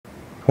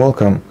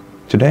Welcome!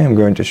 Today I'm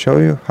going to show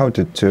you how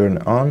to turn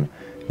on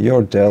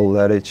your DELL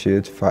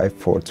Latitude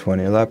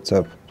 5420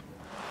 laptop.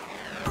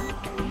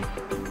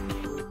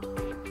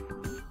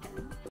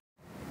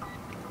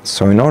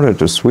 So in order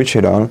to switch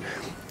it on,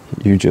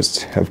 you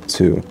just have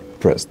to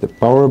press the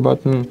power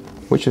button,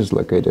 which is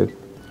located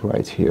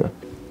right here.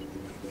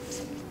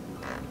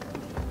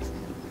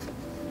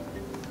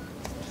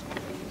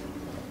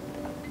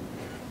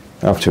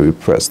 After you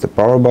press the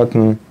power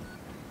button,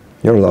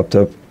 your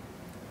laptop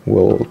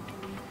will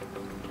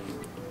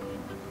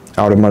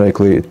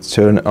automatically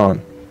turn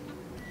on.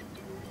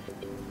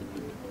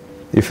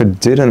 If it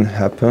didn't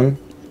happen,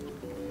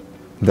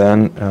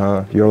 then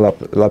your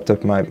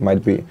laptop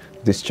might be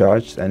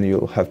discharged and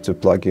you'll have to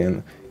plug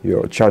in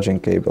your charging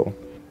cable.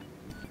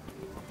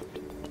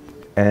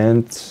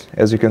 And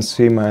as you can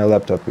see, my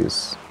laptop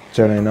is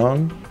turning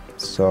on,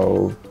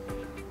 so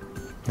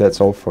that's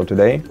all for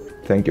today.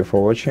 Thank you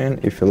for watching.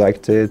 If you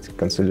liked it,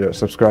 consider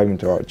subscribing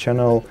to our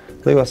channel,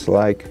 leave us a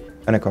like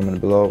and a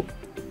comment below.